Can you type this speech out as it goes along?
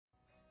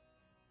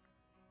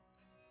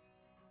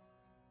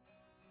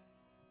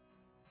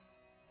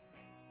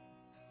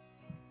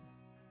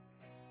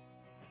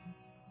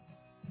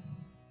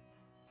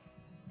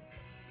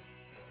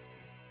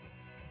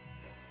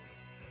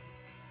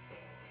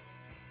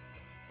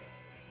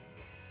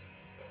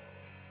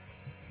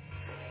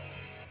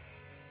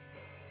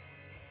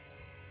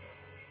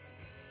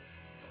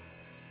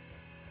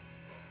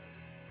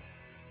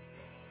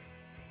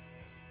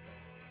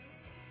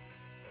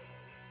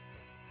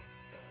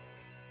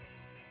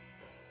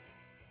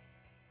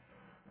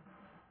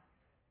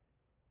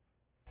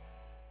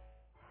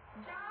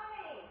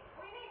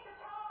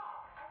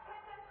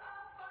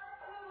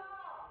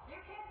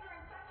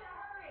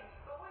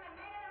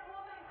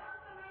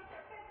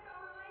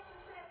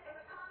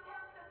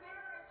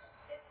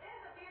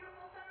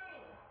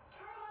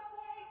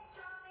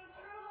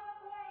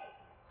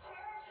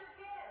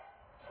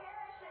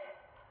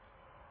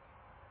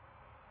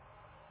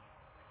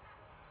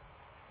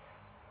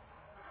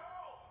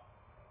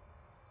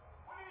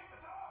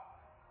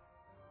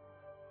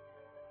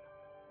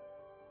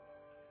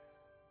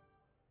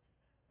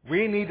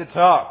We need to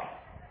talk.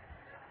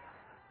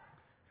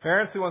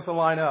 Parents, who wants to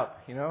line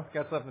up?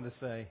 Got something to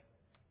say.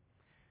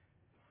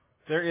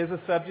 There is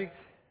a subject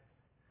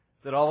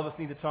that all of us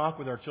need to talk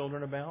with our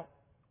children about.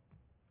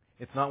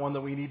 It's not one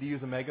that we need to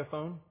use a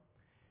megaphone.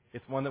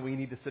 It's one that we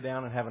need to sit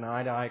down and have an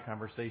eye-to-eye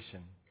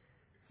conversation.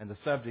 And the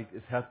subject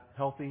is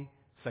healthy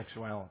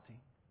sexuality.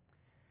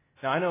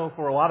 Now, I know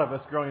for a lot of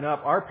us growing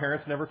up, our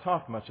parents never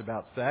talked much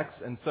about sex,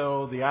 and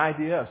so the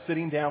idea of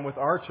sitting down with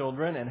our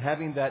children and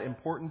having that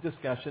important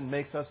discussion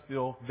makes us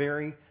feel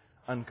very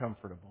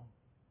uncomfortable.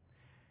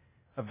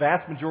 A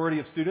vast majority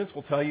of students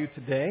will tell you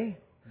today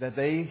that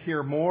they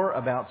hear more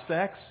about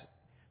sex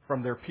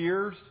from their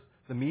peers,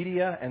 the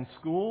media, and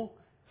school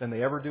than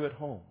they ever do at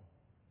home.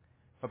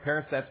 But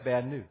parents, that's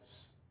bad news,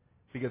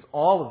 because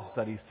all of the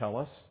studies tell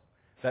us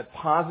that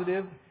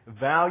positive,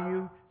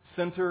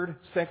 value-centered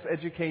sex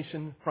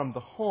education from the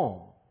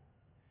home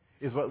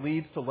is what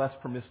leads to less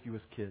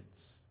promiscuous kids.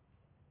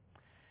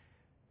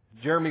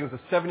 Jeremy was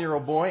a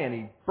 7-year-old boy, and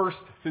he burst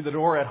through the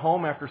door at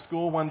home after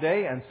school one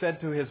day and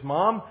said to his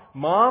mom,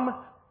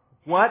 "Mom,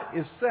 what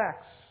is sex?"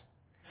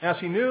 Now,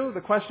 she knew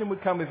the question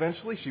would come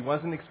eventually. She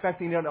wasn't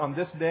expecting it on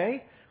this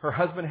day. Her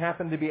husband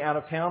happened to be out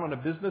of town on a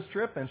business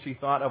trip, and she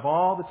thought, of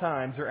all the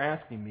times they're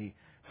asking me.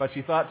 But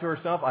she thought to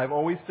herself, I've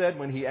always said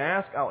when he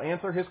asks, I'll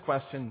answer his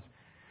questions.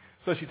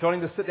 So she told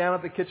him to sit down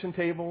at the kitchen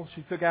table.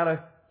 She took out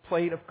a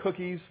plate of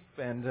cookies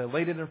and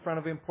laid it in front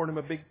of him, poured him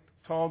a big,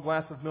 tall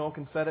glass of milk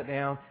and sat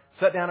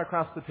down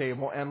across the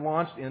table and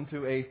launched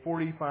into a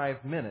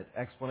 45-minute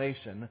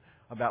explanation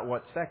about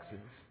what sex is.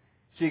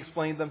 She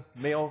explained the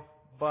male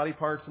body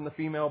parts and the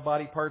female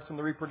body parts and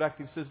the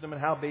reproductive system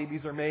and how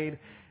babies are made.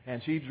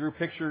 And she drew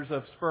pictures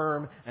of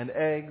sperm and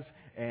eggs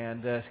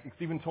and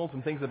even told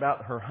some things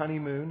about her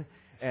honeymoon.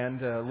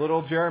 And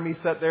little Jeremy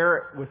sat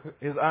there with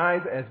his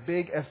eyes as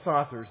big as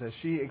saucers. As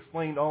she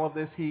explained all of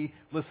this, he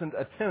listened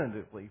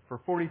attentively for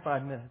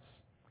 45 minutes.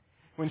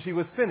 When she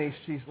was finished,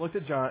 she looked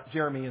at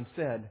Jeremy and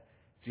said,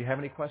 "Do you have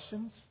any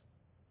questions?"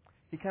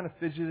 He kind of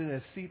fidgeted in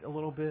his seat a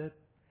little bit.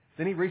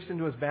 Then he reached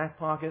into his back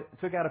pocket,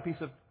 took out a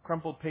piece of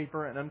crumpled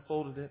paper and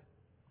unfolded it,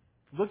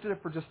 looked at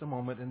it for just a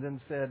moment, and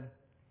then said,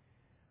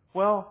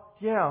 "Well,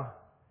 yeah,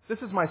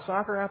 this is my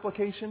soccer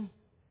application,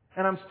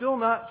 and I'm still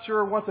not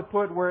sure what to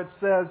put where it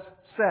says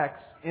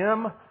sex,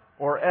 M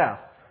or F."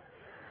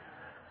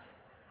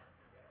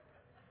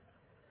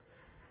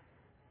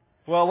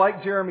 Well,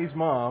 like Jeremy's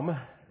mom,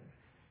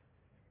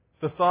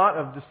 the thought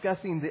of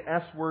discussing the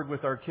S word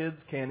with our kids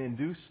can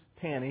induce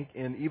panic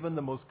in even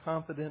the most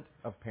confident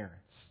of parents.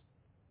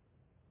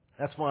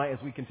 That's why,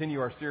 as we continue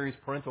our series,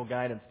 Parental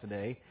Guidance,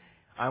 today,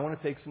 I want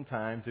to take some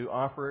time to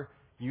offer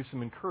you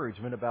some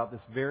encouragement about this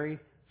very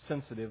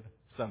sensitive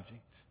subject.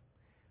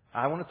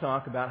 I want to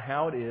talk about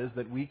how it is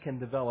that we can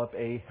develop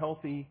a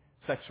healthy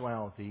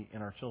sexuality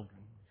in our children.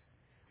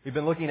 We've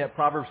been looking at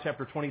Proverbs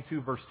chapter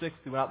 22, verse 6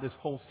 throughout this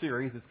whole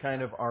series. It's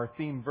kind of our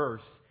theme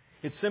verse.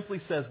 It simply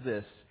says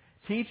this: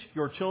 "Teach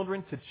your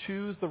children to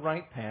choose the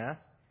right path,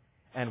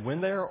 and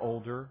when they are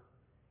older,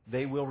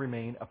 they will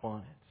remain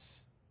upon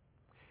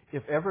it."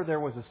 If ever there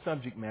was a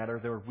subject matter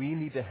where we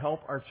need to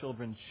help our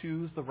children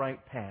choose the right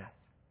path,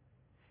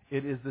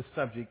 it is the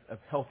subject of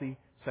healthy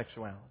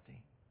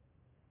sexuality.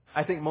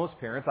 I think most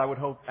parents, I would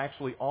hope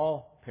actually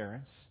all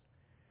parents,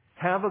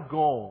 have a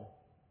goal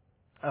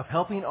of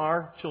helping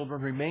our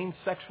children remain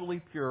sexually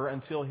pure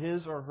until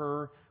his or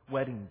her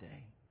wedding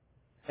day.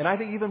 And I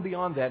think even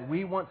beyond that,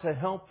 we want to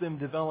help them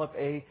develop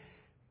a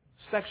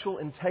sexual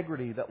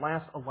integrity that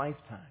lasts a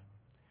lifetime.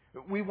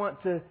 We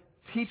want to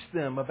teach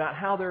them about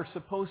how they're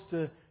supposed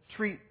to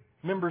treat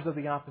members of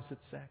the opposite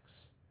sex.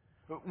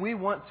 We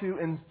want to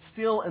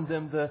instill in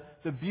them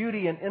the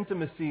beauty and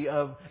intimacy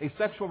of a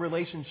sexual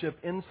relationship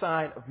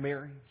inside of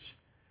marriage.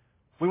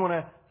 We want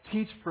to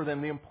teach for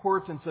them the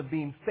importance of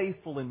being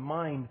faithful in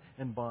mind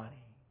and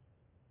body.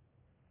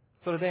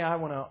 So today I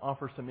want to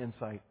offer some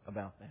insight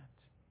about that.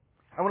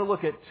 I want to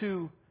look at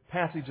two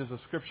passages of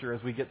Scripture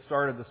as we get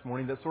started this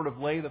morning that sort of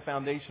lay the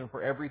foundation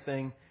for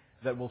everything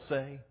that we'll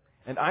say.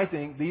 And I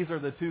think these are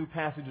the two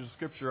passages of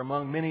Scripture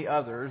among many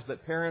others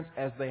that parents,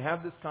 as they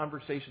have this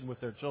conversation with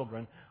their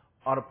children,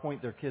 ought to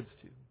point their kids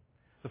to.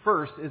 The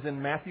first is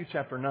in Matthew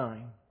chapter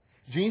 9.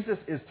 Jesus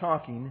is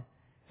talking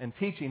and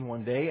teaching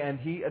one day, and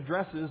he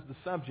addresses the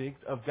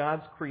subject of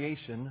God's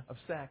creation of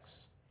sex.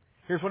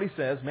 Here's what he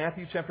says,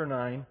 Matthew chapter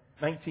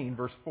 19,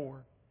 verse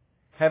 4.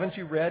 "Haven't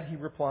you read," he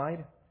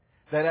replied,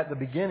 "that at the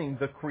beginning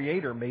the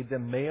Creator made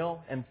them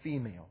male and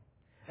female,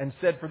 and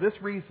said, for this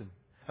reason,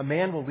 a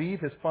man will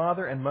leave his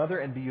father and mother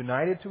and be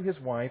united to his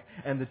wife,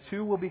 and the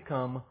two will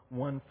become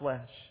one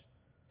flesh.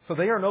 So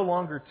they are no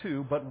longer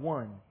two, but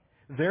one.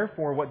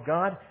 Therefore, what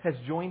God has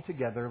joined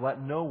together,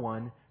 let no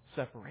one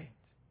separate."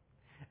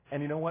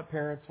 And you know what,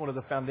 parents? One of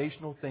the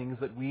foundational things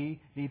that we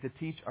need to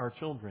teach our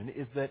children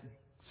is that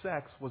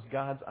sex was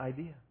God's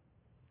idea.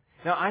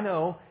 Now, I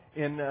know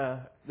in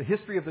the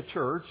history of the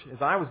church,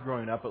 as I was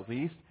growing up at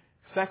least,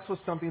 sex was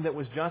something that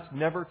was just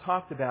never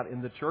talked about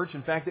in the church.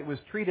 In fact, it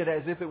was treated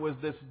as if it was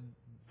this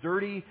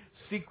dirty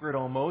secret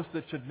almost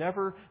that should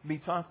never be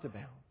talked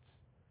about.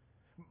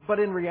 But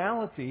in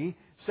reality,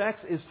 sex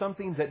is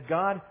something that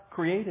God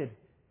created.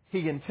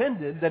 He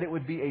intended that it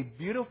would be a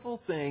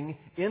beautiful thing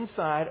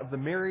inside of the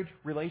marriage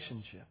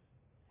relationship.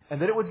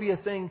 And that it would be a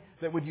thing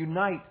that would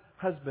unite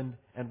husband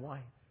and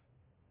wife.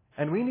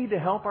 And we need to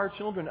help our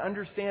children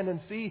understand and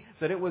see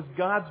that it was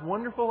God's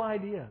wonderful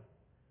idea.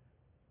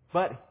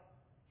 But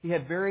He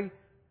had very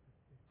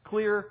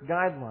clear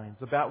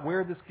guidelines about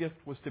where this gift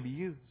was to be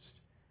used.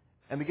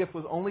 And the gift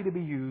was only to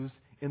be used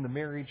in the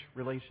marriage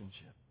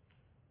relationship.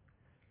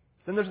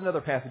 Then there's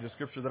another passage of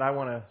Scripture that I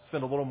want to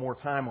spend a little more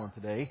time on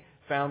today,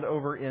 found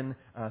over in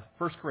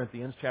 1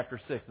 Corinthians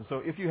chapter 6. And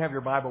so if you have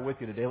your Bible with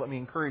you today, let me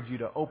encourage you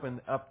to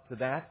open up to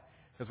that,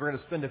 because we're going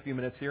to spend a few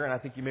minutes here, and I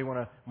think you may want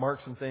to mark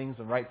some things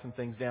and write some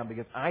things down,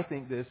 because I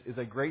think this is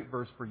a great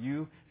verse for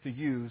you to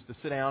use to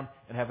sit down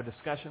and have a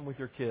discussion with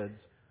your kids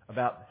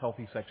about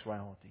healthy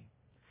sexuality.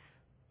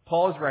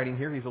 Paul is writing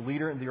here. He's a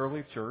leader in the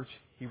early church.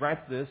 He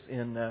writes this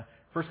in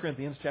 1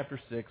 Corinthians chapter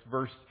 6,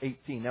 verse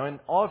 18. Now, in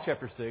all of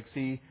chapter 6,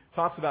 he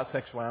talks about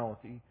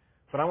sexuality,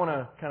 but I want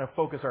to kind of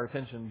focus our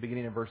attention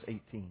beginning in verse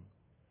 18.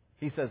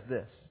 He says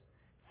this: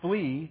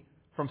 "Flee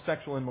from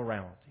sexual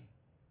immorality.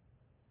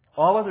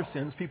 All other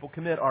sins people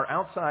commit are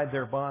outside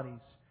their bodies,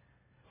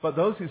 but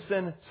those who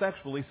sin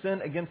sexually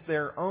sin against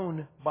their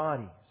own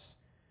bodies.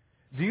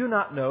 Do you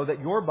not know that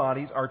your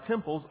bodies are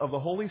temples of the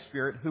Holy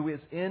Spirit who is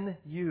in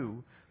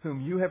you, whom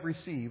you have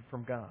received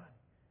from God?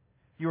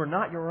 You are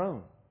not your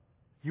own.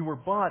 You were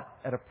bought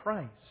at a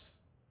price.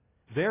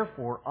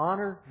 Therefore,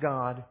 honor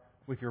God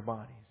with your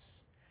bodies."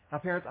 Now,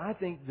 parents, I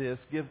think this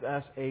gives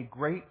us a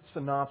great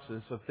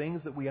synopsis of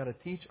things that we ought to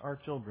teach our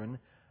children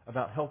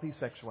about healthy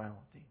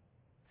sexuality.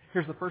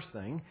 Here's the first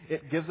thing.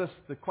 It gives us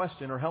the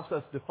question, or helps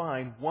us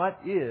define, what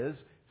is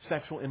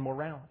sexual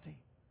immorality?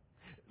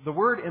 The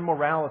word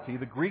immorality,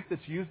 the Greek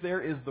that's used there,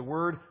 is the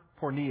word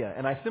porneia.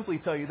 And I simply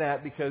tell you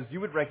that because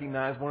you would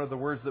recognize one of the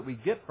words that we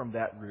get from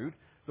that root,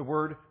 the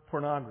word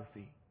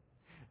pornography.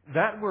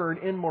 That word,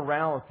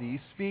 immorality,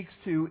 speaks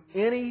to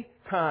any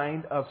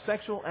kind of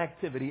sexual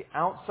activity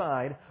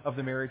outside of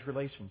the marriage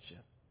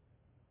relationship.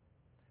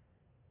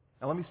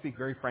 Now, let me speak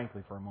very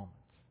frankly for a moment.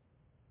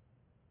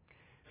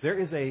 There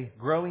is a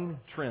growing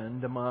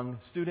trend among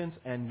students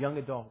and young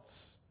adults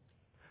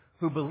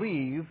who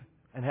believe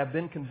and have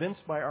been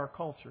convinced by our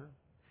culture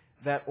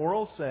that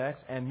oral sex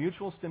and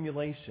mutual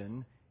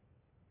stimulation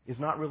is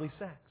not really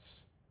sex,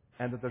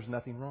 and that there's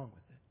nothing wrong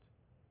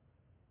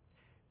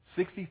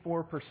with it.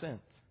 64%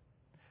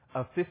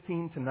 of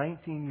 15 to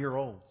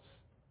 19-year-olds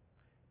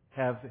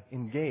have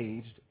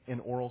engaged in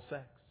oral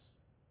sex.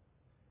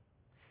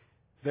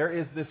 There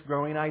is this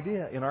growing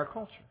idea in our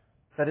culture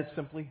that it's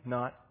simply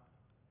not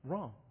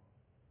wrong.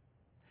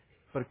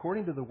 But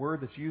according to the word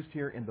that's used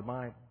here in the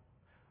Bible,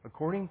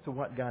 according to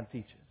what God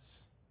teaches,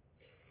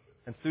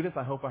 and students,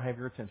 I hope I have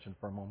your attention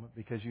for a moment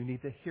because you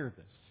need to hear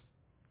this.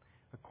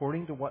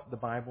 According to what the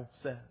Bible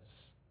says,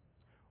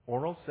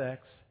 oral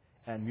sex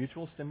and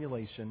mutual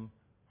stimulation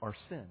are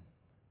sin.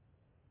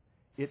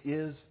 It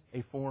is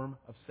a form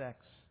of sex,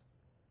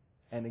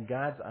 and in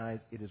God's eyes,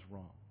 it is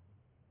wrong.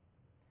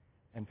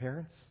 And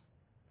parents,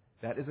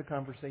 that is a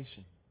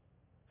conversation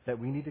that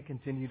we need to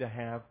continue to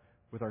have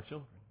with our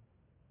children,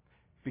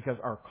 because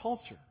our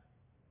culture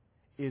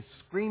is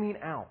screaming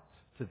out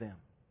to them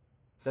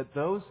that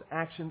those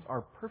actions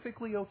are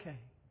perfectly okay.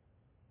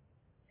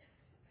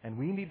 And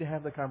we need to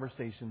have the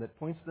conversation that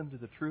points them to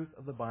the truth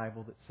of the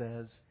Bible that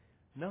says,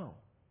 no,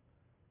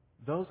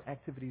 those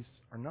activities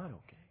are not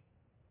okay.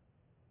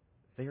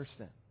 They are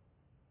sin.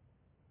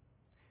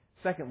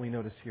 Secondly,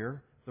 notice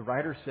here, the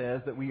writer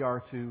says that we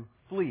are to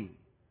flee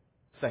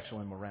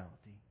sexual immorality,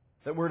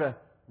 that we're to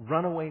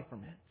run away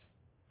from it.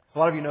 A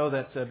lot of you know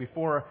that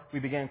before we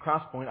began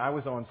Crosspoint, I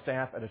was on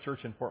staff at a church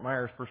in Fort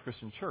Myers, First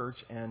Christian Church,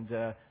 and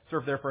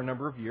served there for a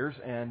number of years.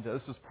 And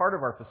this was part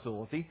of our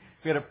facility.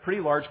 We had a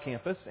pretty large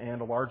campus and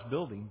a large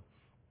building.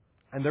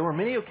 And there were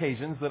many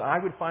occasions that I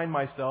would find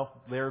myself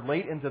there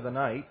late into the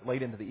night,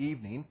 late into the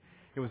evening.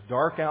 It was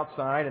dark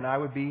outside, and I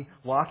would be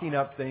locking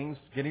up things,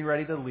 getting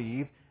ready to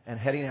leave, and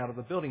heading out of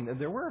the building. And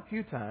there were a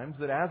few times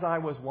that as I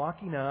was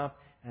walking up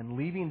and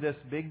leaving this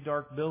big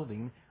dark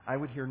building, I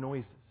would hear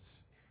noises.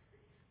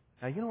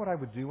 Now, you know what I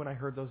would do when I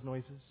heard those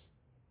noises?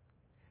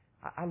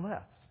 I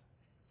left.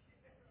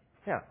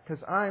 Yeah,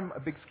 because I'm a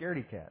big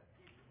scaredy cat.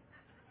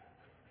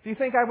 Do you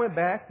think I went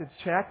back to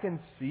check and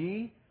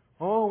see,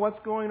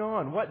 what's going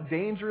on? What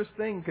dangerous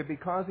thing could be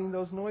causing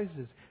those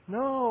noises?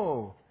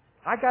 No.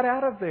 I got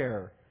out of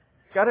there,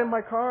 got in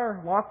my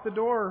car, locked the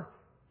door,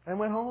 and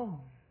went home.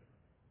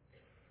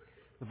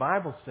 The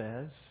Bible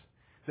says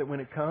that when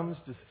it comes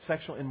to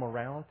sexual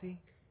immorality,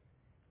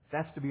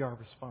 that's to be our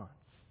response.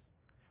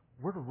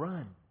 We're to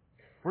run.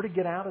 We're to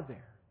get out of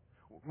there.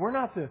 We're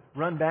not to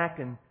run back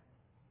and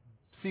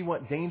see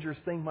what dangerous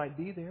thing might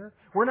be there.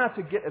 We're not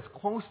to get as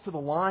close to the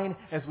line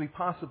as we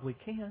possibly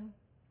can.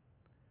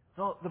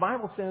 No, the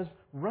Bible says,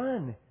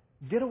 run.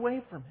 Get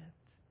away from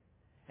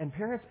it. And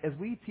parents, as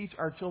we teach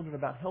our children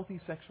about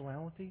healthy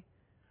sexuality,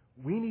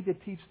 we need to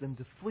teach them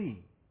to flee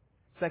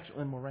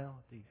sexual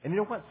immorality. And you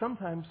know what?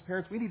 Sometimes,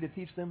 parents, we need to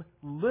teach them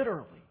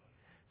literally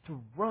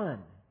to run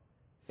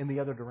in the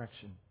other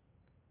direction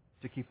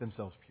to keep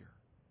themselves pure.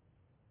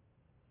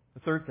 The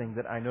third thing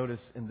that I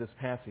notice in this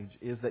passage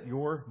is that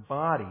your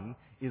body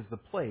is the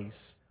place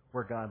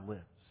where God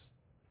lives.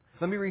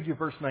 Let me read you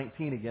verse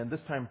 19 again, this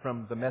time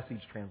from the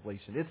Message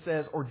translation. It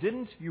says, "Or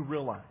didn't you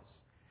realize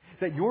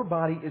that your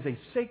body is a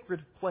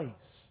sacred place,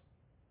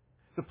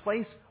 the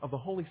place of the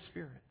Holy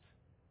Spirit?"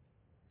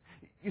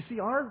 You see,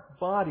 our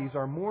bodies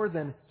are more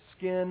than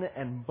skin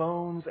and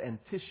bones and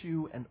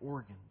tissue and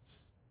organs.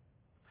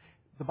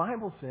 The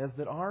Bible says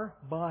that our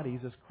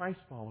bodies as Christ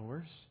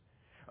followers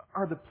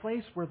are the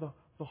place where the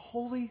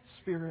Holy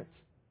Spirit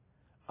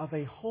of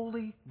a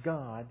holy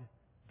God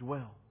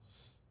dwells.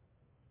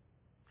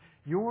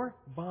 Your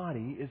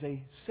body is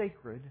a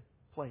sacred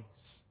place.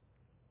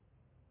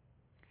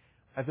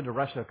 I've been to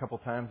Russia a couple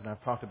times, and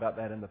I've talked about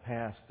that in the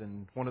past,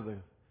 and one of the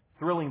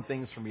thrilling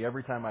things for me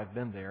every time I've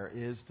been there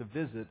is to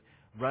visit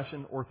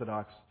Russian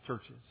Orthodox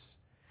churches.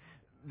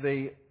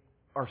 They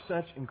are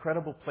such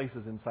incredible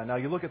places inside. Now,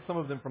 you look at some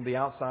of them from the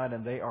outside,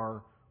 and they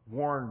are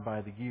worn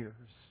by the years.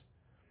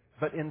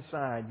 But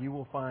inside, you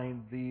will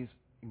find these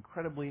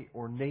incredibly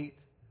ornate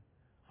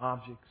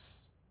objects.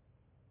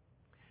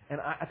 And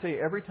I tell you,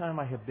 every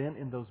time I have been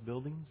in those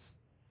buildings,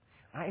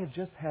 I have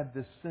just had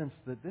this sense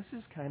that this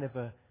is kind of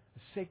a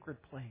sacred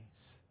place.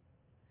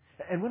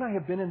 And when I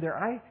have been in there,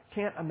 I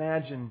can't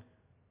imagine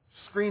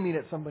screaming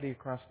at somebody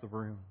across the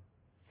room.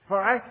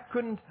 Or I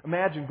couldn't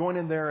imagine going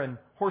in there and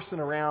horsing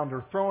around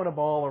or throwing a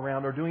ball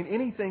around or doing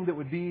anything that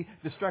would be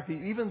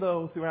destructive, even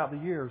though throughout the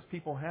years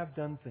people have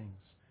done things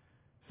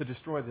to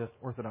destroy the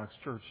Orthodox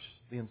Church,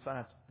 the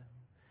insides of them.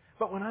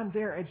 But when I'm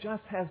there, it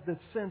just has this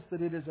sense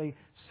that it is a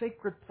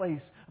sacred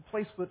place, a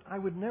place that I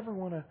would never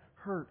want to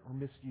hurt or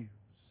misuse.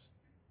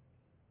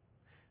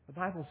 The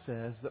Bible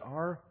says that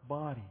our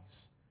bodies,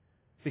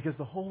 because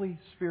the Holy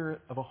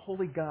Spirit of a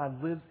holy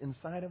God lives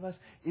inside of us,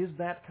 is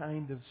that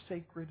kind of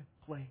sacred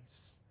place.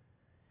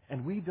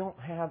 And we don't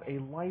have a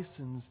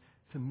license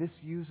to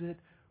misuse it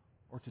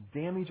or to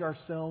damage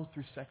ourselves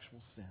through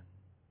sexual sin.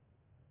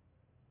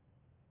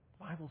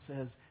 The Bible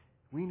says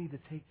we need to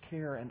take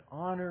care and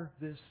honor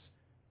this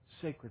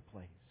sacred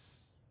place.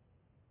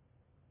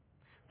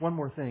 One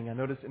more thing. I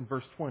notice in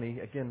verse 20,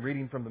 again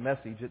reading from the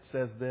Message, it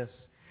says this,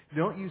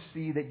 "Don't you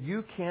see that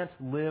you can't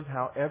live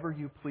however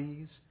you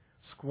please,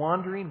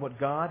 squandering what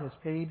God has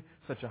paid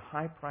such a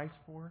high price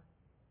for?"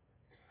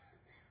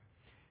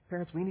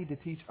 Parents, we need to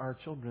teach our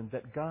children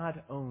that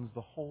God owns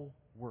the whole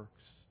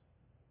works.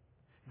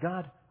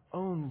 God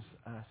owns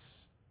us.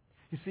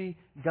 You see,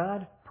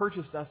 God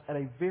purchased us at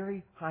a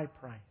very high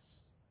price.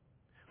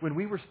 When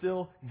we were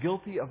still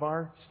guilty of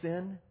our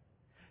sin,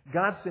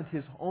 God sent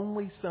His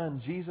only Son,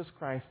 Jesus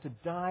Christ, to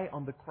die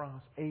on the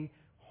cross, a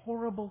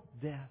horrible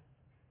death,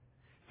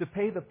 to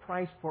pay the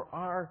price for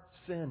our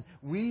sin.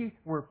 We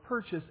were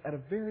purchased at a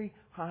very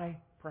high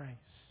price.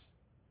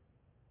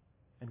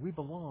 And we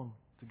belong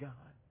to God.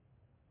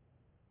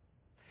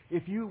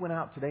 If you went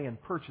out today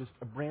and purchased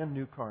a brand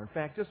new car, in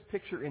fact, just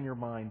picture in your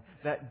mind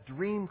that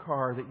dream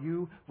car that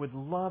you would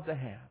love to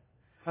have.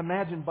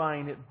 Imagine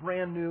buying it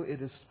brand new.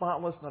 It is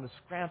spotless, not a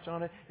scratch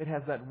on it. It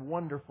has that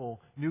wonderful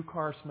new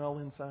car smell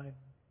inside.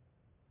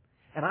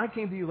 And I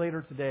came to you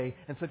later today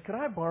and said, "Could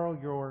I borrow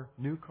your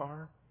new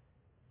car?"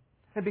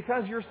 And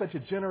because you're such a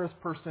generous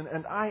person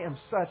and I am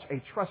such a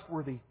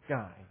trustworthy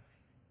guy,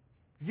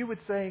 you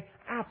would say,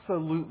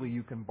 "Absolutely,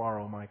 you can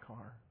borrow my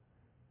car."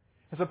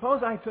 And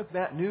suppose I took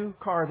that new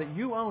car that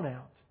you own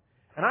out,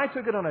 and I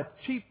took it on a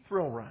cheap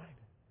thrill ride,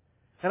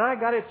 and I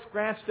got it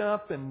scratched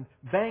up and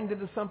banged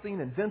into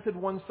something and dented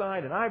one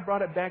side, and I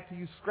brought it back to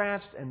you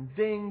scratched and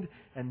dinged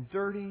and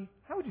dirty.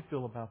 How would you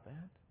feel about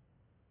that?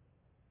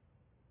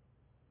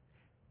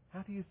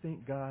 How do you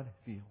think God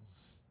feels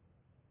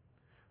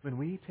when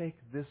we take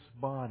this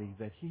body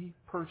that He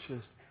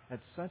purchased at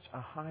such a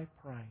high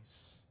price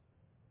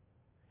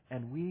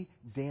and we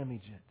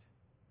damage it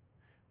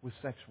with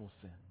sexual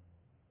sin?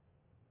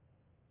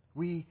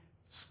 We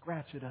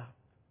scratch it up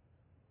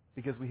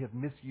because we have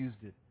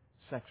misused it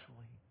sexually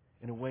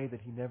in a way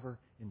that He never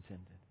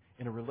intended,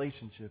 in a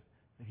relationship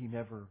that He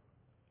never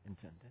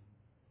intended.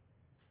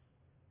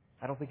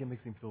 I don't think it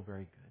makes Him feel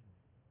very good.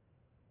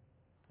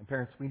 And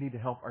parents, we need to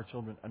help our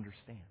children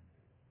understand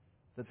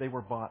that they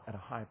were bought at a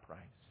high price.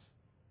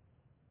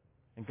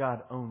 And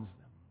God owns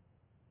them.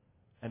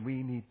 And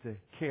we need to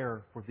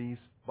care for these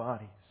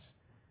bodies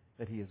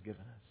that He has given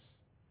us.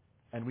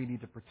 And we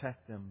need to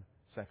protect them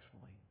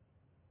sexually.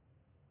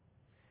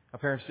 Now,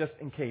 parents, just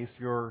in case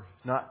you're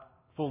not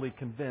fully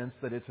convinced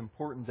that it's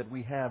important that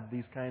we have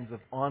these kinds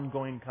of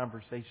ongoing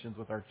conversations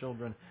with our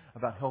children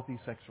about healthy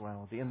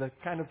sexuality. And the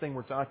kind of thing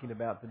we're talking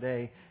about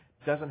today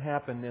doesn't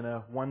happen in a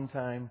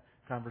one-time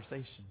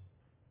conversation.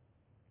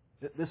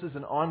 This is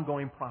an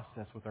ongoing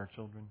process with our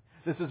children.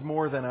 This is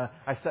more than I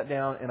sat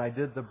down and I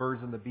did the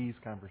birds and the bees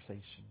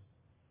conversation.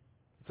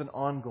 It's an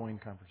ongoing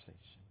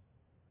conversation.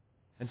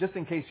 And just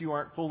in case you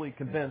aren't fully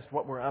convinced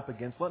what we're up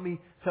against, let me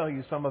tell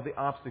you some of the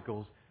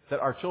obstacles that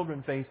our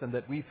children face and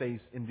that we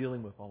face in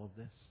dealing with all of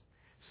this.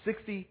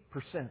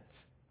 60%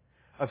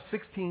 of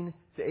 16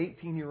 to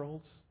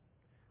 18-year-olds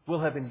will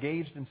have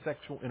engaged in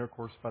sexual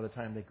intercourse by the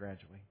time they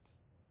graduate.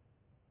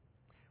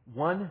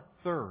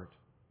 1/3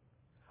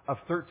 of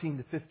 13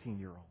 to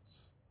 15-year-olds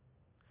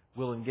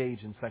will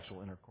engage in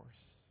sexual intercourse.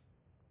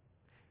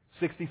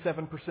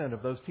 67%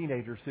 of those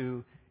teenagers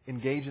who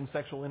engage in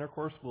sexual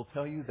intercourse will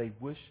tell you they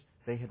wish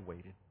they had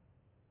waited.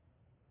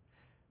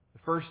 The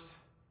first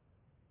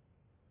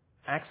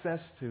access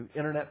to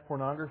internet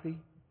pornography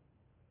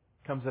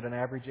comes at an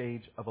average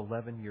age of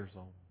 11 years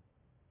old.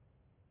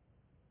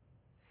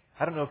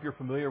 I don't know if you're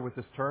familiar with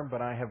this term,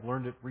 but I have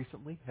learned it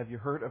recently. Have you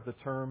heard of the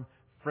term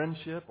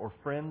friendship or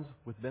friends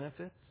with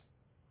benefits?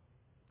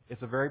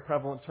 It's a very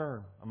prevalent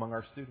term among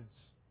our students.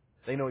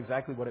 They know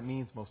exactly what it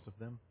means, most of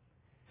them.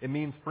 It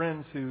means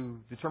friends who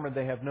determine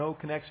they have no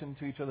connection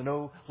to each other,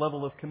 no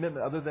level of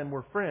commitment other than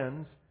we're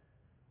friends,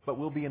 but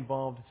will be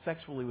involved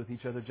sexually with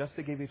each other just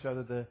to give each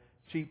other the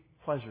cheap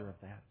pleasure of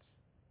that,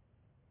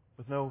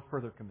 with no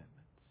further commitments.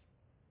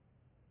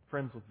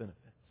 Friends with benefits.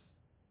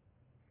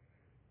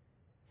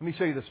 Let me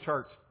show you this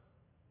chart.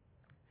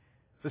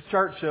 This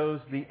chart shows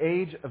the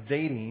age of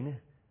dating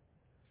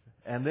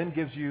and then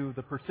gives you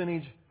the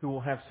percentage who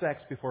will have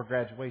sex before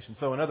graduation.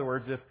 So in other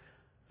words, if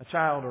a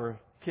child or a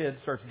kid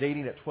starts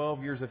dating at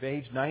 12 years of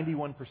age,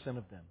 91%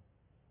 of them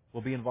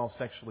will be involved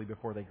sexually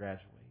before they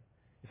graduate.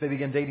 If they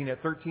begin dating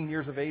at 13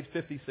 years of age,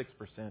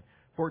 56%.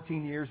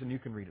 14 years, and you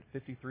can read it,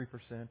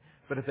 53%.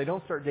 But if they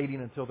don't start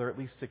dating until they're at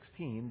least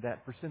 16,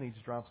 that percentage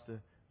drops to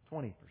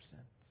 20%.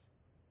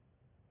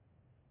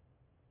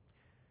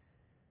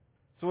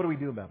 So what do we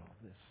do about all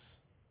this?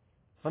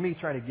 Let me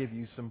try to give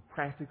you some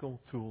practical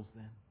tools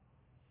then.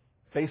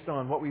 Based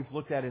on what we've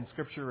looked at in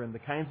Scripture and the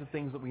kinds of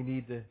things that we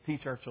need to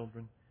teach our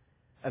children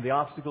and the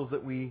obstacles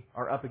that we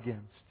are up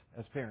against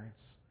as parents.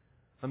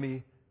 Let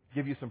me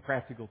give you some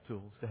practical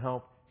tools to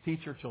help teach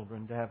your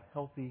children to have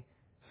healthy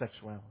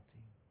sexuality.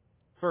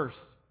 First,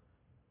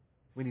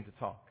 we need to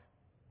talk.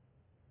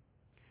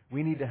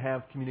 We need to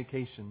have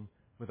communication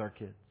with our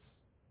kids.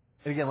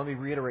 And again, let me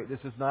reiterate, this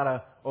is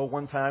not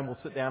one time we'll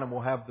sit down and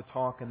we'll have the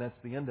talk and that's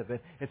the end of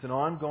it. It's an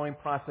ongoing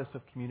process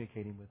of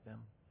communicating with them.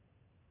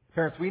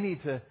 Parents, we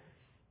need to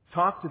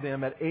talk to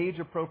them at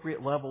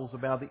age-appropriate levels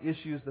about the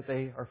issues that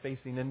they are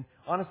facing. And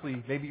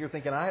honestly, maybe you're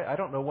thinking, I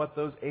don't know what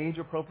those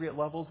age-appropriate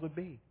levels would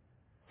be.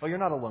 Well, you're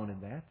not alone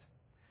in that.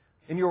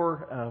 In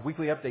your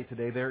weekly update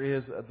today, there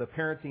is the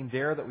Parenting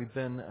Dare that we've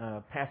been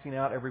passing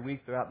out every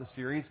week throughout the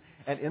series.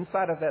 And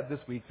inside of that this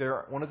week,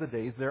 one of the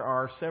days, there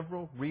are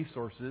several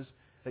resources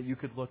that you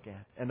could look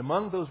at. And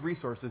among those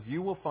resources,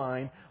 you will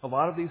find a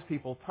lot of these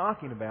people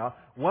talking about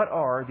what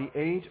are the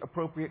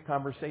age-appropriate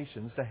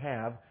conversations to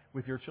have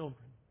with your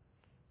children.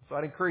 So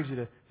I'd encourage you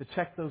to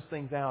check those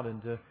things out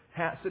and to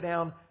sit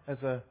down as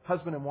a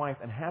husband and wife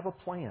and have a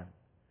plan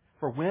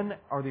for when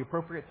are the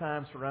appropriate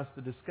times for us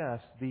to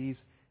discuss these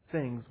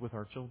things with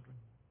our children.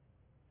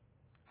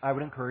 I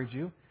would encourage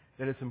you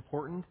that it's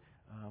important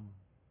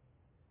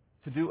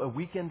to do a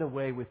weekend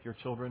away with your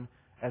children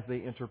as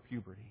they enter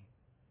puberty.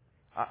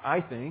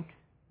 I think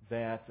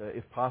that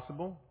if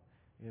possible,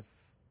 if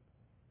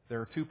there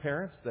are two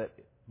parents, that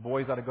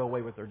boys ought to go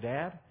away with their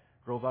dad,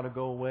 girls ought to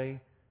go away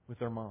with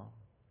their mom.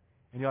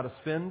 And you ought to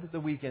spend the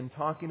weekend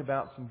talking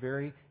about some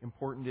very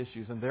important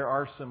issues. And there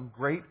are some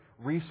great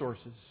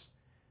resources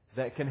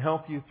that can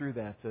help you through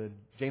that.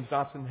 James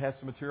Dobson has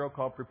some material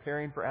called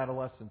Preparing for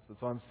Adolescence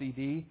that's on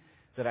CD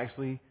that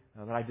actually,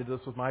 that I did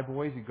this with my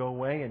boys. You go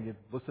away and you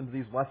listen to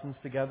these lessons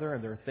together,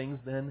 and there are things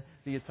then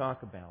that you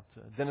talk about.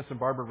 Dennis and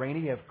Barbara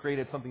Rainey have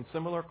created something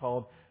similar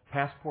called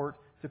Passport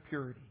to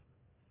Purity.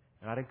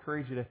 And I'd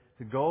encourage you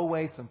to go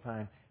away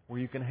sometime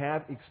where you can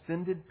have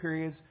extended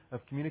periods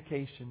of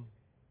communication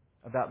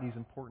about these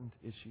important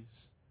issues.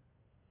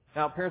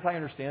 Now, parents, I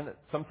understand that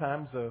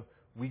sometimes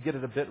we get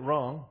it a bit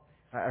wrong.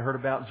 I heard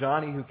about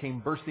Johnny who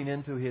came bursting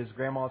into his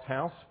grandma's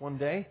house one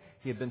day.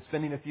 He had been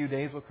spending a few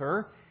days with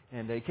her,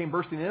 and he came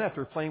bursting in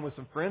after playing with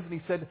some friends, and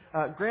he said,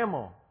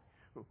 Grandma,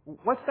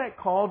 what's that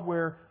called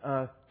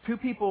where two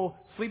people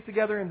sleep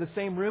together in the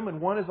same room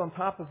and one is on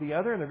top of the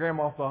other? And the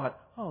grandma thought,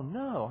 oh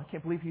no, I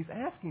can't believe he's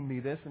asking me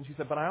this. And she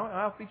said, but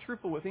I'll be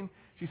truthful with him.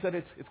 She said,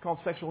 it's called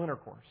sexual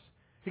intercourse.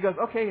 He goes,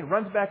 okay, and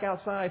runs back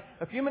outside.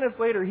 A few minutes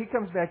later, he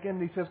comes back in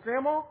and he says,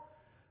 Grandma,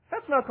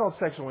 that's not called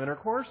sexual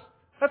intercourse.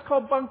 That's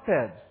called bunk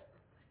beds.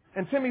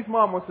 And Timmy's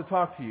mom wants to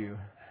talk to you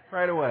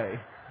right away.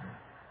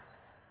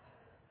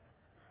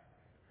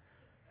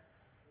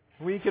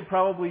 We could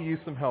probably use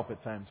some help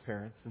at times,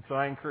 parents. And so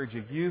I encourage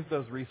you, use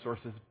those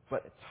resources,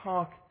 but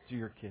talk to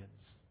your kids.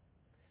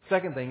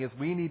 Second thing is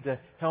we need to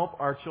help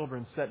our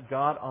children set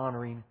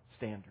God-honoring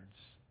standards.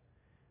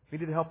 We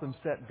need to help them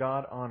set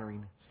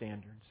God-honoring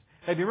standards.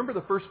 Now, do you remember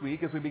the first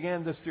week as we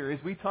began this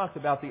series, we talked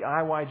about the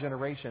IY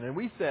generation, and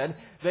we said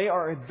they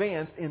are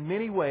advanced in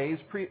many ways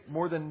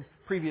more than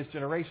previous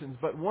generations,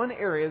 but one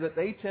area that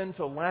they tend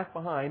to lag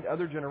behind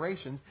other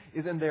generations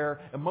is in their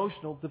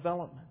emotional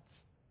development.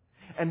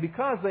 And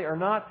because they are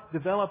not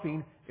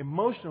developing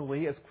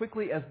emotionally as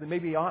quickly as they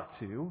maybe ought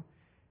to,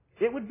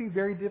 it would be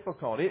very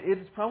difficult. It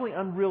is probably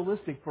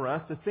unrealistic for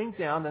us to think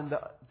down and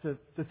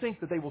to think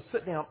that they will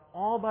sit down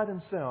all by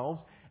themselves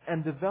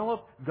and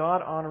develop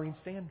God-honoring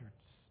standards.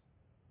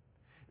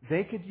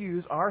 They could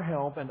use our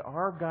help and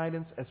our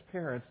guidance as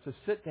parents to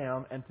sit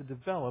down and to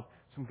develop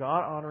some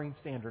God-honoring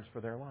standards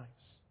for their lives.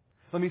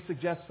 Let me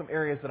suggest some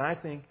areas that I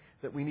think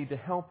that we need to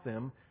help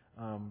them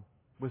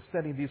with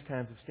setting these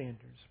kinds of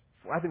standards.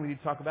 I think we need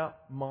to talk about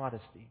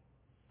modesty.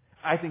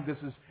 I think this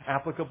is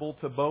applicable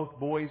to both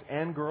boys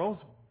and girls,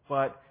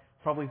 but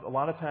probably a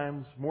lot of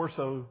times more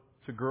so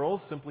to girls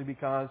simply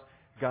because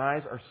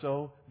guys are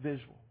so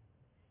visual.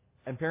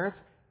 And parents,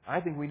 I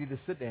think we need to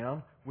sit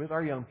down with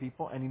our young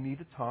people and you need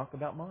to talk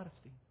about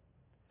modesty.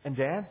 And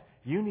dads,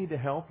 you need to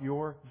help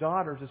your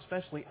daughters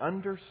especially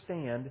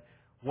understand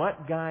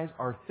what guys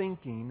are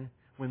thinking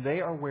when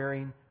they are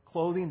wearing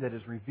clothing that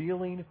is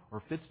revealing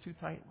or fits too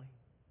tightly.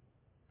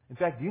 In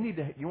fact,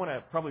 you want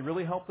to probably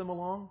really help them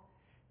along?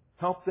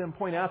 Help them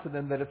point out to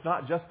them that it's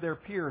not just their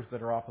peers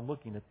that are often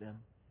looking at them.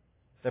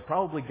 That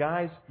probably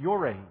guys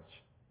your age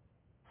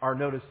are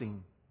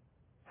noticing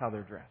how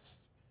they're dressed.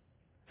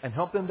 And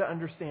help them to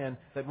understand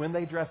that when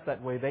they dress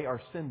that way, they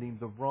are sending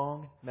the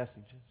wrong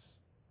messages.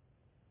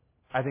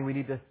 I think we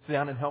need to sit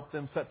down and help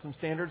them set some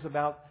standards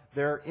about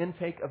their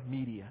intake of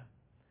media.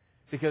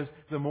 Because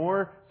the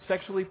more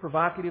sexually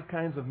provocative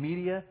kinds of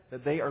media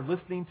that they are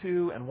listening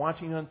to and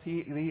watching on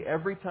TV,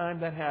 every time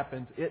that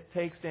happens, it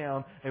takes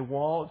down a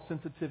wall of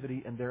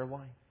sensitivity in their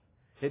life.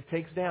 It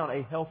takes down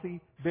a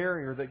healthy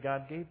barrier that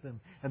God gave them.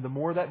 And the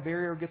more that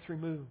barrier gets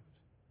removed,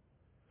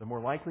 the more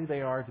likely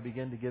they are to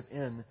begin to give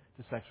in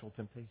to sexual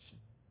temptation.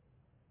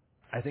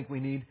 I think we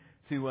need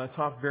to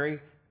talk very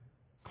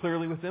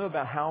clearly with them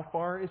about how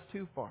far is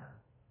too far.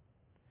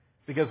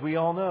 Because we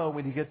all know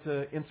when you get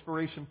to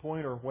inspiration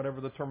point or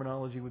whatever the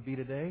terminology would be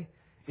today,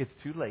 it's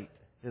too late,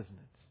 isn't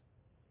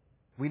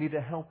it? We need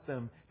to help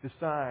them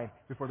decide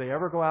before they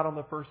ever go out on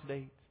the first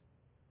date,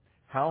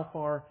 how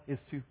far is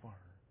too far?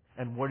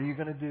 And what are you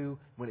going to do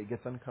when it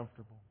gets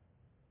uncomfortable?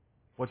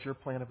 What's your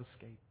plan of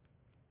escape?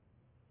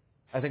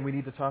 I think we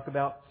need to talk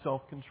about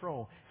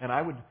self-control. And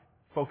I would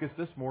focus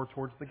this more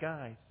towards the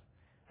guys.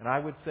 And I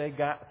would say,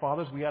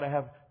 fathers, we ought to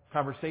have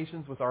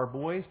conversations with our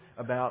boys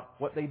about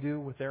what they do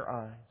with their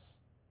eyes.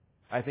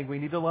 I think we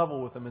need to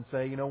level with them and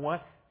say, you know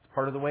what? It's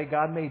part of the way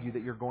God made you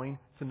that you're going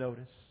to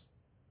notice.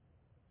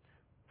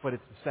 But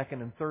it's the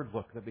second and third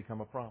look that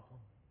become a problem.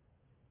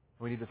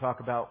 We need to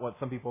talk about what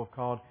some people have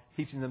called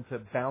teaching them to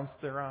bounce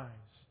their eyes.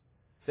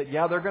 That,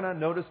 yeah, they're going to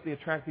notice the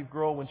attractive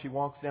girl when she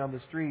walks down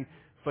the street,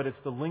 but it's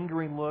the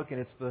lingering look and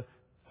it's the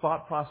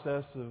thought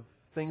process of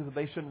things that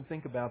they shouldn't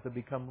think about that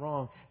become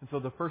wrong. And so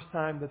the first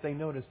time that they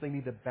notice, they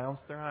need to bounce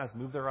their eyes,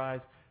 move their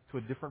eyes to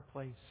a different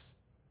place.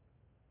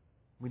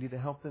 We need to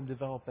help them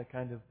develop that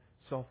kind of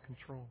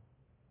self-control.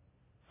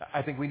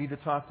 I think we need to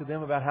talk to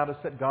them about how to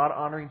set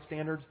God-honoring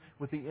standards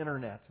with the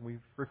Internet.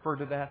 We've referred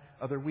to that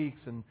other weeks,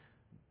 and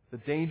the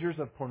dangers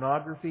of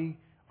pornography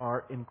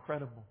are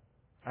incredible.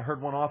 I heard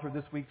one author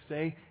this week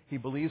say he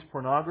believes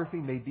pornography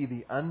may be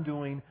the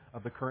undoing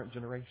of the current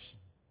generation.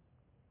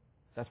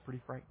 That's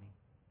pretty frightening.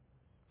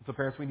 So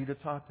parents, we need to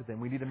talk to them.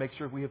 We need to make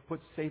sure we have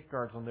put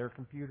safeguards on their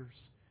computers.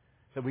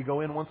 That we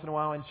go in once in a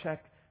while and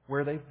check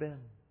where they've been.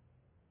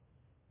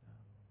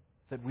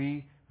 That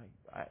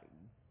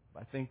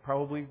I think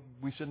probably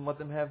we shouldn't let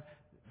them have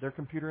their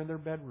computer in their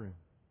bedroom.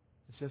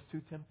 It's just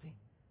too tempting.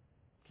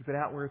 Keep it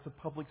out where it's a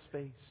public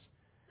space,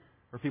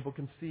 where people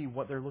can see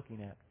what they're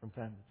looking at from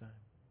time to time.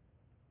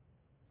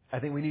 I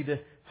think we need to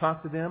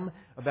talk to them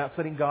about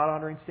setting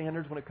God-honoring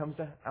standards when it comes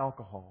to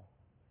alcohol.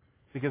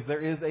 Because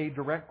there is a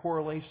direct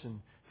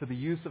correlation to the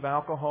use of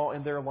alcohol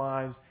in their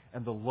lives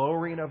and the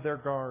lowering of their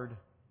guard.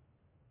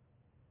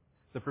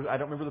 I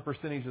don't remember the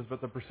percentages,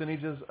 but the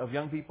percentages of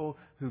young people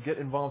who get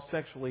involved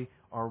sexually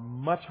are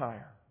much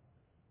higher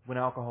when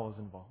alcohol is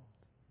involved.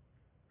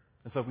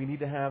 And so we need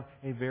to have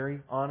a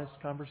very honest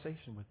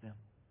conversation with them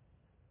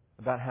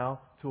about how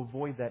to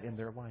avoid that in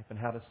their life and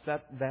how to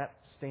set that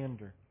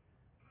standard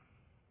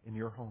in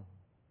your home.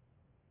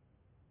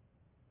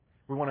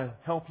 We want to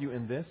help you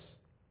in this.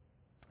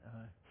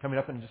 Coming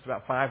up in just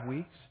about 5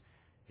 weeks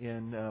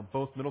in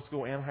both middle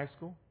school and high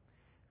school.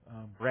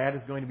 Brad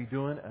is going to be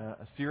doing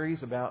a series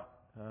about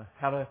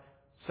how to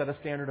set a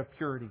standard of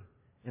purity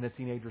in a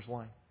teenager's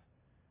life.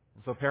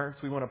 And so parents,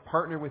 we want to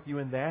partner with you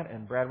in that,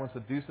 and Brad wants to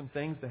do some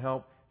things to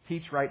help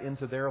teach right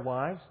into their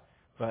lives.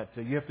 But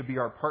you have to be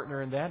our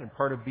partner in that, and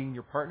part of being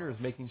your partner is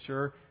making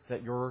sure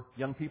that your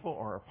young people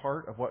are a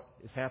part of what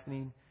is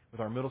happening with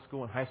our middle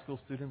school and high school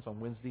students on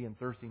Wednesday and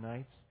Thursday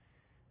nights.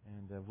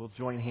 And we'll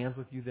join hands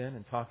with you then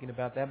in talking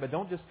about that. But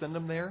don't just send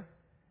them there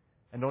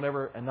and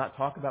not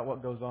talk about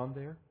what goes on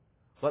there.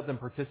 Let them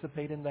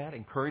participate in that.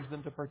 Encourage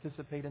them to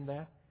participate in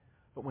that.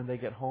 But when they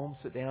get home,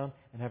 sit down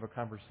and have a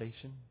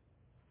conversation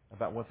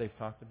about what they've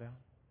talked about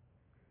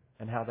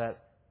and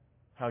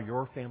how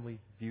your family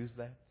views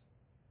that.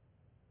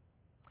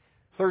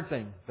 Third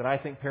thing that I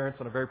think parents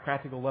on a very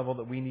practical level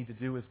that we need to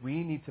do is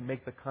we need to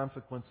make the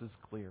consequences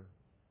clear.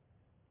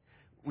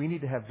 We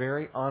need to have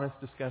very honest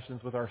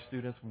discussions with our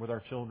students and with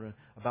our children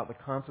about the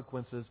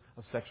consequences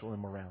of sexual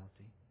immorality.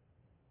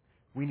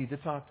 We need to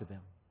talk to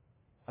them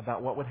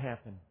about what would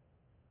happen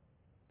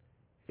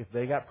if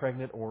they got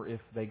pregnant or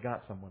if they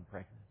got someone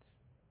pregnant.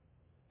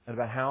 And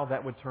about how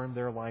that would turn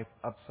their life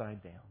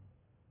upside down.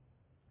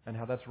 And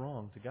how that's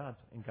wrong to God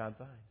in God's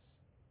eyes.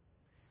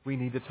 We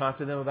need to talk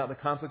to them about the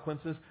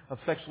consequences of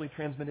sexually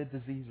transmitted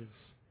diseases.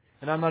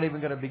 And I'm not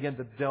even going to begin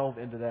to delve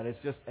into that. It's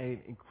just an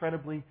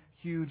incredibly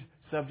huge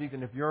subject.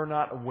 And if you're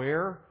not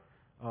aware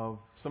of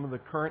some of the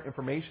current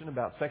information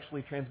about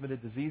sexually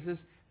transmitted diseases,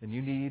 then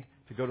you need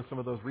to go to some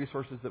of those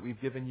resources that we've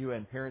given you.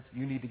 And parents,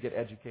 you need to get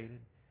educated.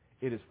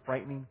 It is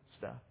frightening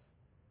stuff.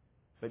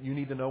 But you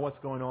need to know what's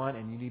going on,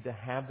 and you need to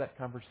have that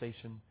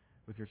conversation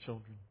with your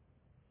children.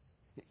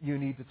 You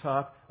need to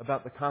talk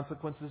about the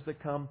consequences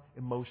that come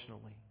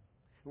emotionally.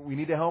 We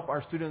need to help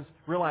our students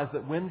realize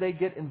that when they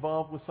get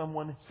involved with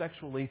someone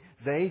sexually,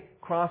 they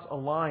cross a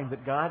line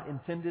that God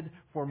intended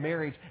for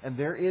marriage, and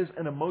there is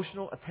an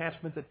emotional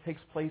attachment that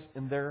takes place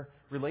in their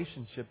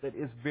relationship that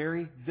is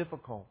very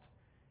difficult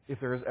if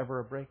there is ever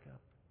a breakup.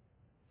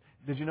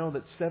 Did you know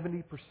that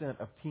 70%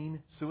 of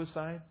teen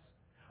suicides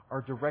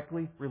are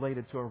directly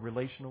related to a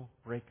relational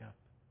breakup?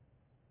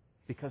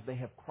 Because they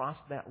have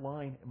crossed that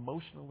line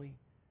emotionally,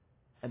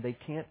 and they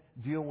can't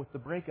deal with the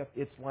breakup.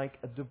 It's like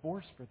a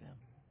divorce for them.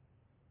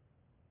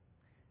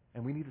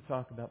 And we need to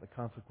talk about the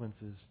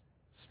consequences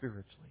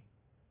spiritually.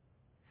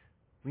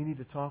 We need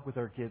to talk with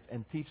our kids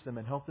and teach them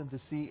and help them to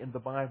see in the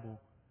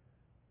Bible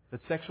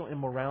that sexual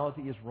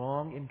immorality is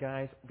wrong in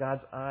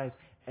God's eyes,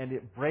 and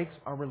it breaks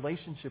our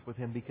relationship with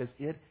Him because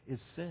it is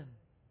sin.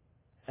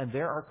 And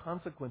there are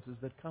consequences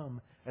that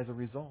come as a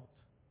result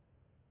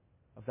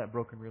of that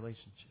broken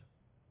relationship.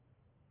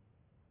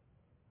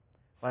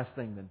 Last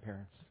thing then,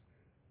 parents.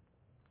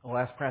 The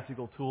last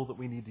practical tool that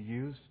we need to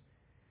use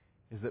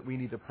is that we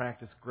need to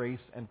practice grace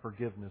and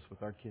forgiveness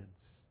with our kids.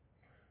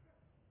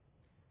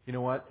 You know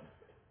what?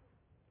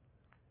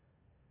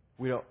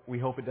 We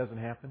hope it doesn't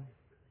happen,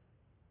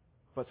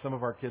 but some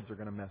of our kids are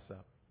going to mess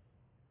up.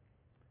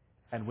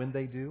 And when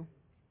they do,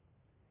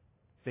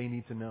 they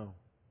need to know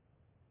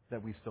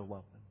that we still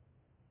love them.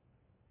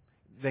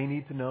 They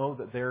need to know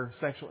that their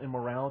sexual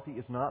immorality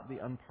is not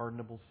the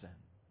unpardonable sin.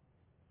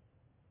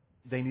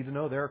 They need to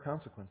know there are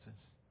consequences.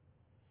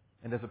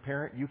 And as a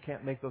parent, you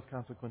can't make those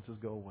consequences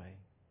go away.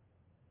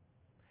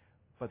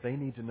 But they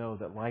need to know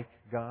that, like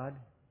God,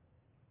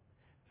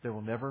 there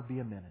will never be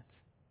a minute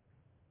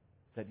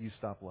that you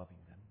stop loving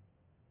them.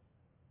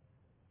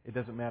 It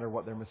doesn't matter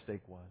what their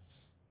mistake was.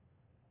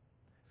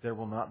 There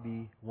will not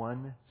be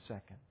 1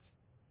 second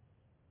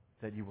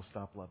that you will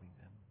stop loving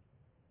them.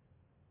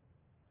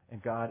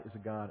 And God is a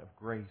God of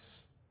grace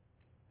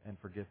and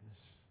forgiveness.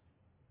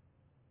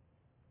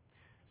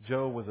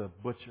 Joe was a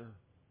butcher.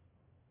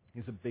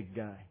 He's a big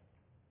guy.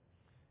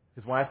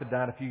 His wife had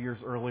died a few years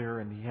earlier,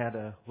 and he had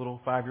a little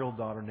 5-year-old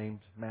daughter named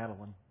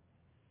Madeline.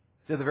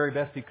 He did the very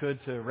best he could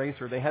to raise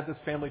her. They had this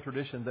family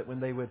tradition that when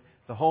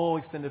the whole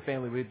extended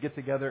family would get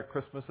together at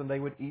Christmas, and they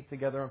would eat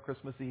together on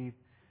Christmas Eve.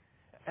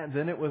 And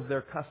then it was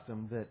their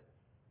custom that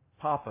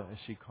Papa, as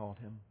she called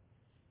him,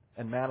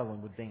 and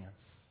Madeline would dance.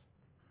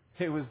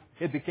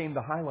 It became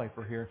the highlight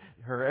for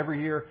her.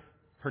 Every year,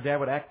 her dad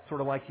would act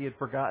sort of like he had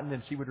forgotten,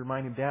 and she would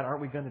remind him, Dad,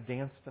 aren't we going to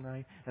dance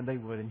tonight? And they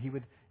would. And he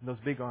would, in those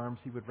big arms,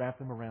 he would wrap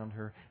them around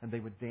her, and they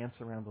would dance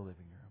around the living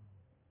room.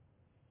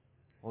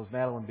 Well, as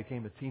Madeline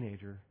became a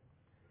teenager,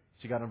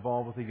 she got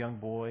involved with a young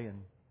boy, and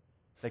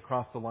they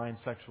crossed the line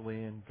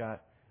sexually and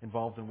got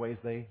involved in ways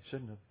they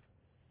shouldn't have.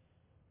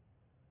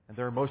 And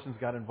their emotions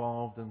got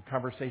involved, and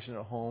conversation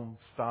at home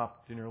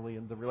stopped generally,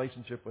 and the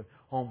relationship with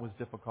home was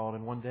difficult.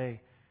 And one day,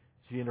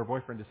 she and her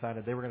boyfriend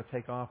decided they were going to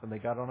take off, and they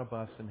got on a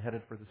bus and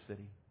headed for the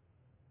city.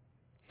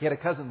 He had a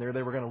cousin there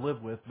they were going to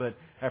live with, but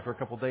after a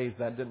couple of days,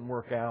 that didn't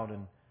work out,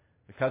 and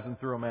the cousin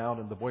threw him out,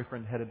 and the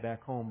boyfriend headed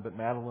back home, but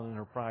Madeline in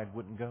her pride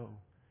wouldn't go.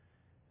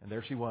 And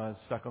there she was,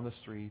 stuck on the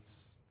streets.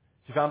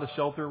 She found a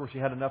shelter where she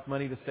had enough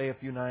money to stay a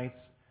few nights.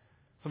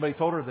 Somebody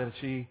told her that if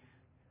she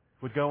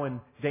would go and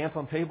dance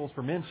on tables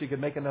for men, she could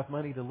make enough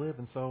money to live,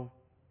 and so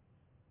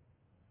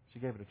she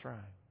gave it a try.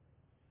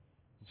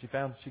 And she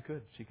found she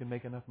could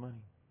make enough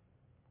money.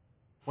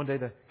 One day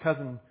the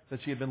cousin that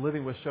she had been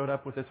living with showed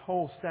up with this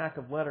whole stack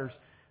of letters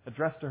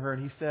addressed to her,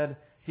 and he said,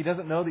 he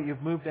doesn't know that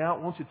you've moved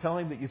out. Won't you tell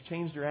him that you've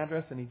changed your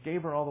address? And he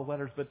gave her all the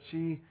letters, but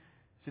she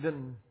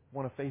didn't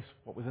want to face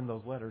what was in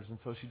those letters, and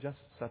so she just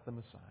set them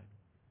aside.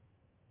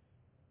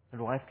 And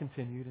her life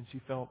continued, and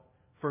she felt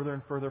further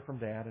and further from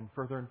Dad and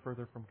further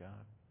from God.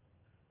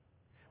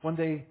 One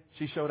day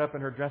she showed up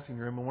in her dressing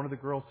room, and one of the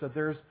girls said,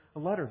 there's a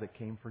letter that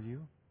came for you.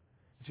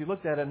 And she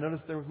looked at it and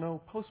noticed there was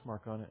no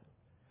postmark on it.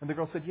 And the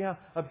girl said, yeah,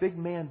 a big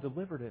man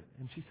delivered it.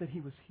 And she said,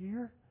 he was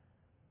here?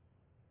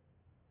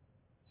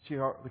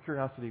 The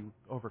curiosity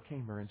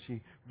overcame her, and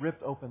she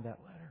ripped open that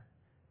letter.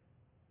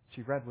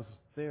 She read what was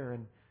there,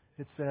 and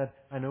it said,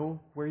 I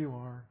know where you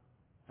are.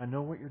 I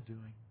know what you're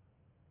doing.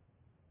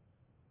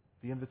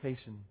 The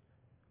invitation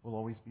will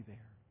always be there.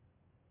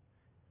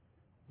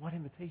 What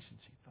invitation,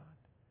 she thought.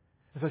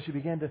 And so she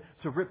began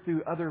to rip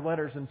through other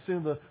letters, and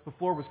soon the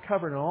floor was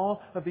covered in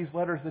all of these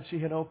letters that she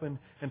had opened.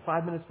 And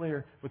 5 minutes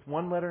later, with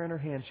one letter in her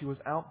hand, she was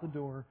out the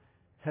door,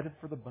 headed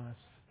for the bus,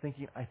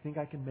 thinking, I think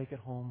I can make it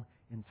home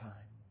in time.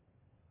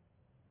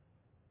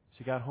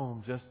 She got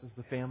home just as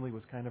the family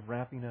was kind of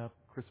wrapping up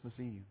Christmas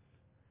Eve.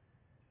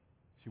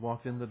 She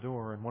walked in the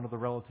door, and one of the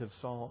relatives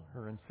saw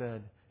her and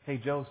said, "Hey,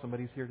 Joe,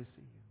 somebody's here to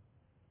see you."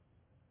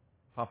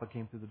 Papa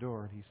came through the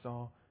door, and he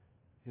saw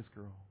his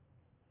girl.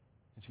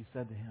 And she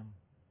said to him,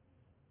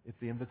 "If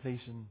the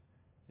invitation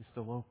is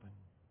still open,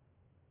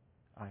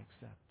 I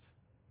accept."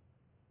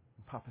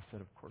 And Papa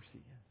said, "Of course he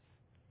is."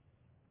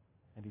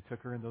 And he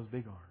took her in those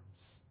big arms,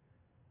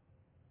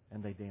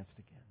 and they danced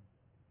again.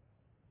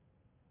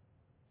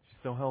 She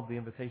still held the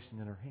invitation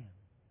in her hand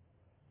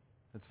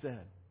that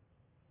said,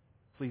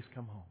 "Please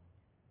come home.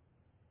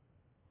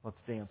 Let's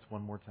dance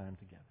one more time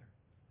together."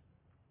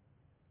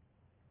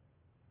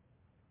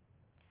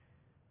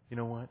 You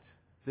know what?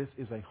 This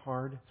is a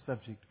hard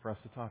subject for us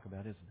to talk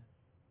about, isn't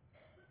it?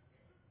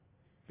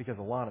 Because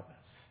a lot of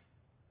us,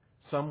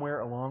 somewhere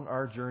along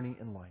our journey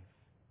in life,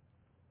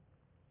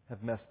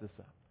 have messed this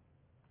up.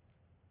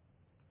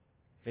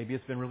 Maybe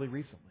it's been really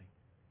recently,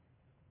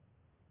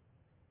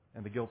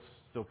 and the guilt's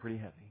still pretty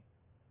heavy.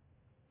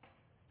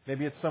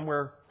 Maybe it's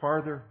somewhere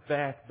farther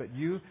back, but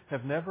you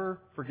have never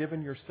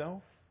forgiven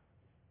yourself,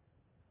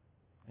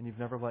 and you've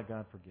never let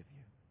God forgive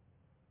you.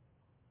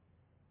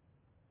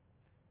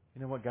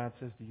 You know what God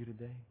says to you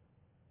today?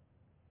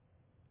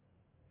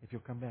 If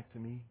you'll come back to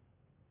me,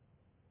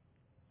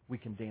 we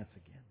can dance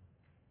again.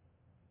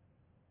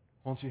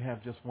 Won't you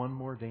have just one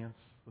more dance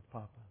with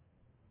Papa?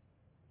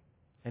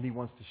 And He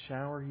wants to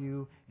shower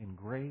you in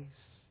grace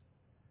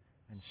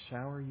and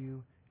shower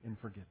you in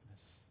forgiveness.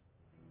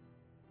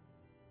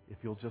 If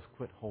you'll just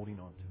quit holding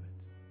on to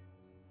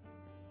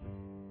it.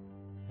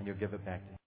 And you'll give it back to Him.